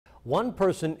One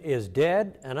person is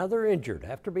dead, another injured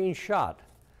after being shot.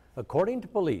 According to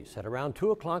police, at around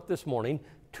 2 o'clock this morning,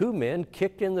 two men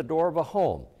kicked in the door of a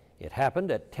home. It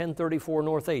happened at 1034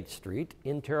 North 8th Street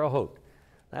in Terre Haute.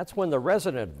 That's when the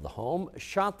resident of the home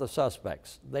shot the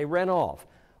suspects. They ran off.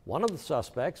 One of the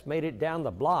suspects made it down the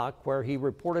block where he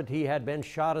reported he had been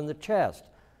shot in the chest.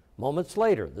 Moments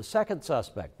later, the second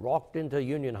suspect walked into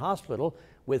Union Hospital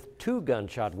with 2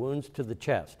 gunshot wounds to the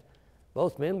chest.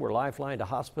 Both men were lifelined to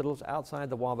hospitals outside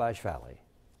the Wabash Valley.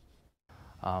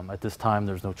 At this time,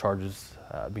 there's no charges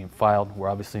being filed. We're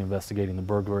obviously investigating the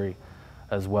burglary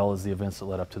as well as the events that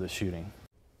led up to the shooting.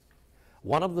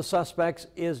 One of the suspects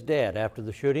is dead after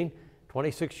the shooting,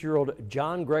 26-year-old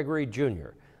John Gregory Jr.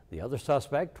 The other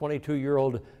suspect,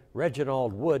 22-year-old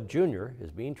Reginald Wood Jr.,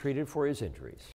 is being treated for his injuries.